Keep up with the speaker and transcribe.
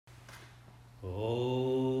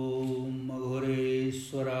ॐ अघोरेश्वराय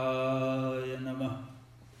नमः।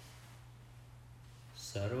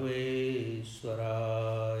 सर्वेश्वराय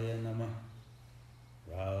नमः।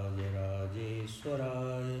 राजराजेश्वराय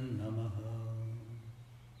नमः।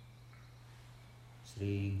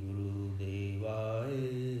 श्री गुरुदेवाय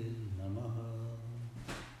नमः।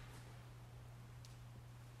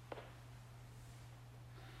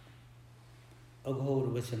 अघोर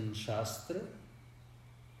वचन शास्त्र,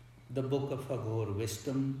 The Book of Aghor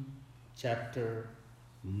Wisdom, Chapter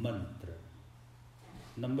Mantra,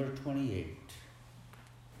 Number 28.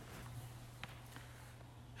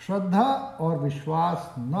 श्रद्धा और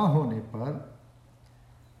विश्वास न होने पर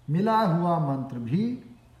मिला हुआ मंत्र भी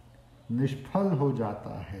निष्फल हो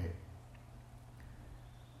जाता है।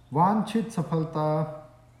 वांछित सफलता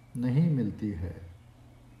नहीं मिलती है।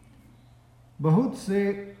 बहुत से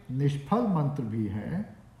निष्फल मंत्र भी हैं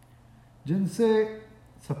जिनसे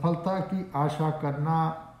सफलता की आशा करना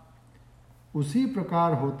उसी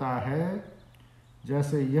प्रकार होता है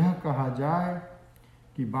जैसे यह कहा जाए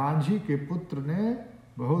कि बांझी के पुत्र ने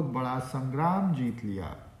बहुत बड़ा संग्राम जीत लिया।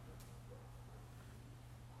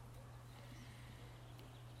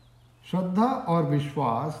 श्रद्धा और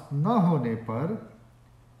विश्वास न होने पर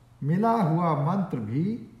मिला हुआ मंत्र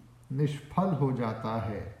भी निष्फल हो जाता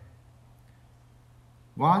है।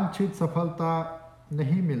 वांछित सफलता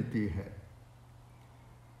नहीं मिलती है।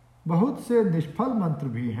 बहुत से निष्फल मंत्र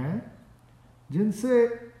भी हैं जिनसे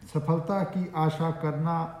सफलता की आशा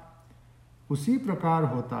करना उसी प्रकार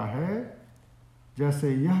होता है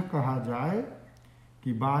जैसे यह कहा जाए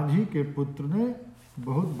कि बांझी के पुत्र ने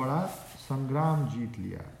बहुत बड़ा संग्राम जीत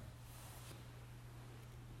लिया।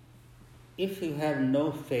 If you have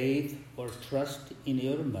no faith or trust in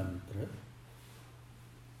your mantra,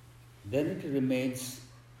 then it remains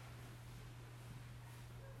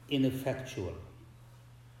ineffectual.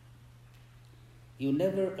 You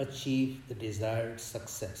never achieve the desired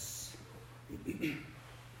success.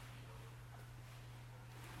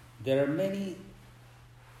 There are many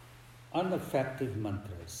ineffective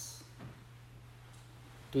mantras.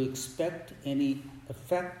 To expect any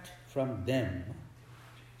effect from them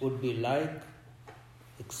would be like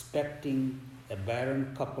expecting a barren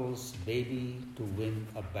couple's baby to win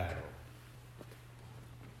a battle.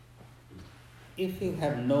 If you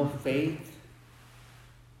have no faith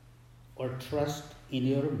or trust in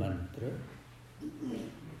your mantra,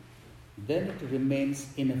 then it remains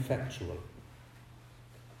ineffectual.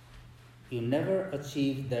 You never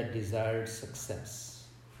achieve that desired success.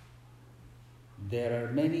 There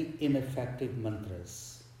are many ineffective mantras.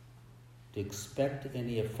 To expect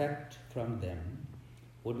any effect from them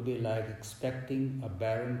would be like expecting a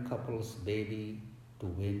barren couple's baby to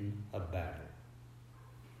win a battle.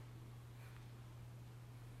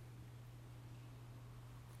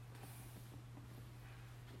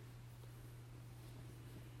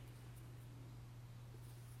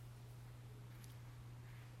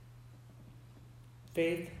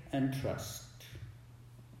 Faith and trust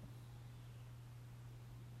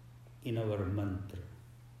in our mantra.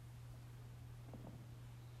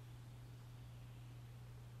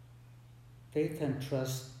 Faith and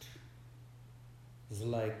trust is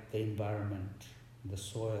like the environment, the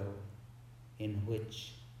soil in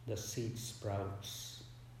which the seed sprouts.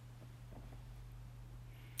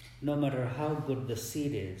 No matter how good the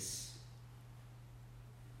seed is,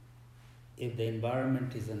 if the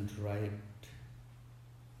environment isn't right,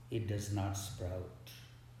 it does not sprout,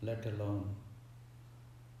 let alone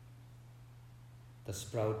the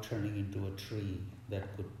sprout turning into a tree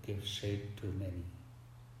that could give shade to many.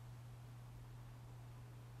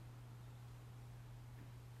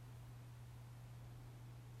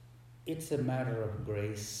 It's a matter of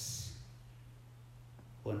grace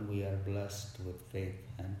when we are blessed with faith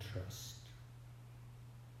and trust.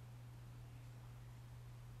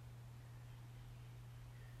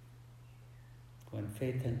 When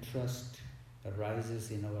faith and trust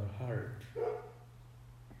arises in our heart,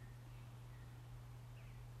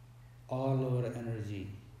 all our energy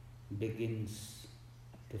begins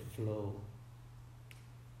to flow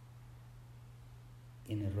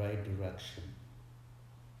in a right direction.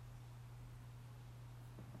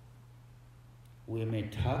 We may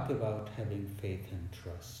talk about having faith and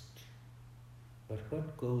trust, but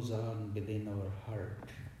what goes on within our heart?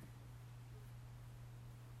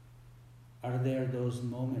 Are there those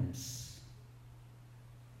moments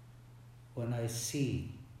when I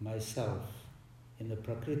see myself in the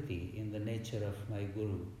Prakriti, in the nature of my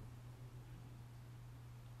Guru?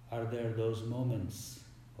 Are there those moments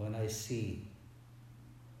when I see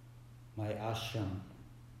my ashram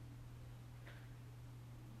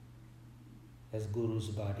as Guru's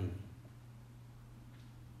body?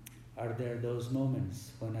 Are there those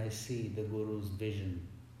moments when I see the Guru's vision,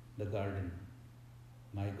 the garden,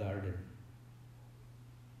 my garden?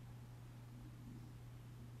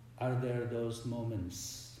 Are there those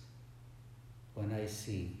moments when I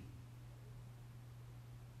see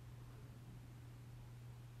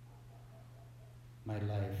my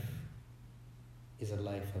life is a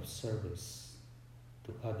life of service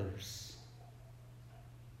to others?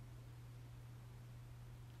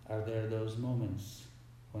 Are there those moments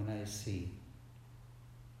when I see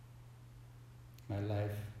my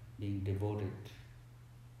life being devoted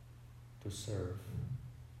to serve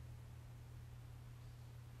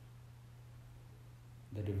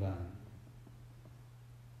the divine?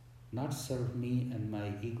 Not serve me and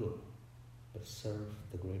my ego, but serve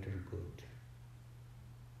the greater good.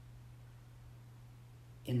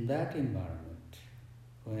 In that environment,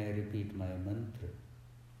 when I repeat my mantra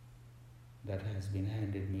that has been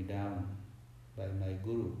handed me down by my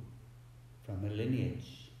Guru from a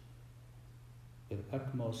lineage with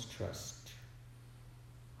utmost trust,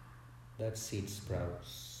 that seed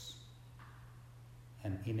sprouts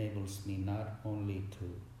and enables me not only to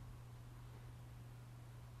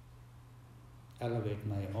elevate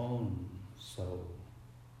my own soul,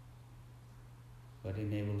 but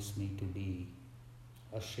enables me to be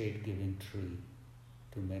a shade-giving tree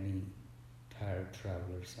to many tired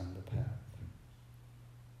travelers on the path.